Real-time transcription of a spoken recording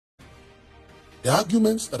The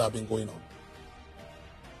arguments that have been going on.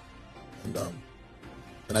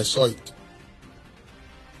 And I saw it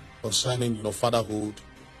concerning, fatherhood.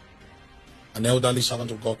 An elderly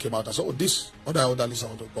servant of God came out and said, oh, this other elderly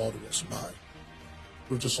servant of God was my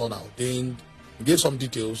spiritual son ordained. He gave some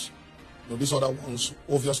details. These other ones,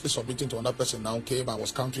 obviously submitting to another person, now came and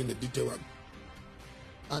was countering the detail.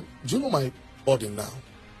 And do you know my burden now?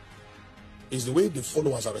 Is the way the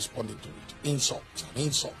followers are responding to it. Insult and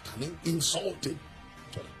insult and insulting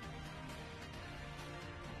each other.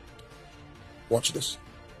 Watch this.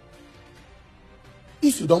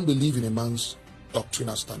 If you don't believe in a man's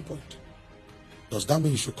doctrinal standpoint, does that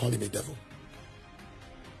mean you should call him a devil?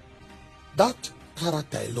 That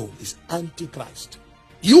character alone is Antichrist.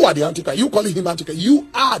 You are the Antichrist. You calling him Antichrist. You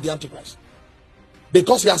are the Antichrist.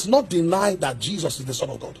 Because he has not denied that Jesus is the Son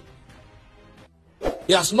of God.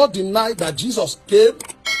 He has not denied that Jesus came,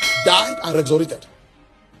 died, and resurrected.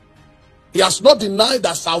 He has not denied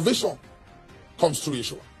that salvation comes through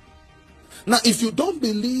Yeshua. Now, if you don't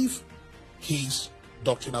believe his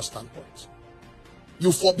doctrinal standpoint,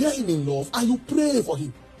 you forbear him in love and you pray for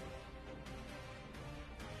him.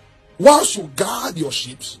 Whilst you guard your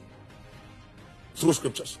sheep through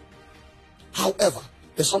scriptures. However,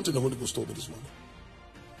 there's something the Holy Ghost told me this morning.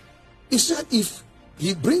 He said, if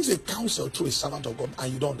he brings a counsel through a servant of God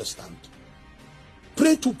and you don't understand,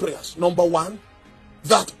 pray 2 prayers. Number 1,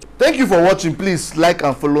 that. Thank you for watching. Please like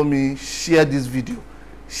and follow me. Share this video.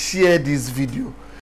 Share this video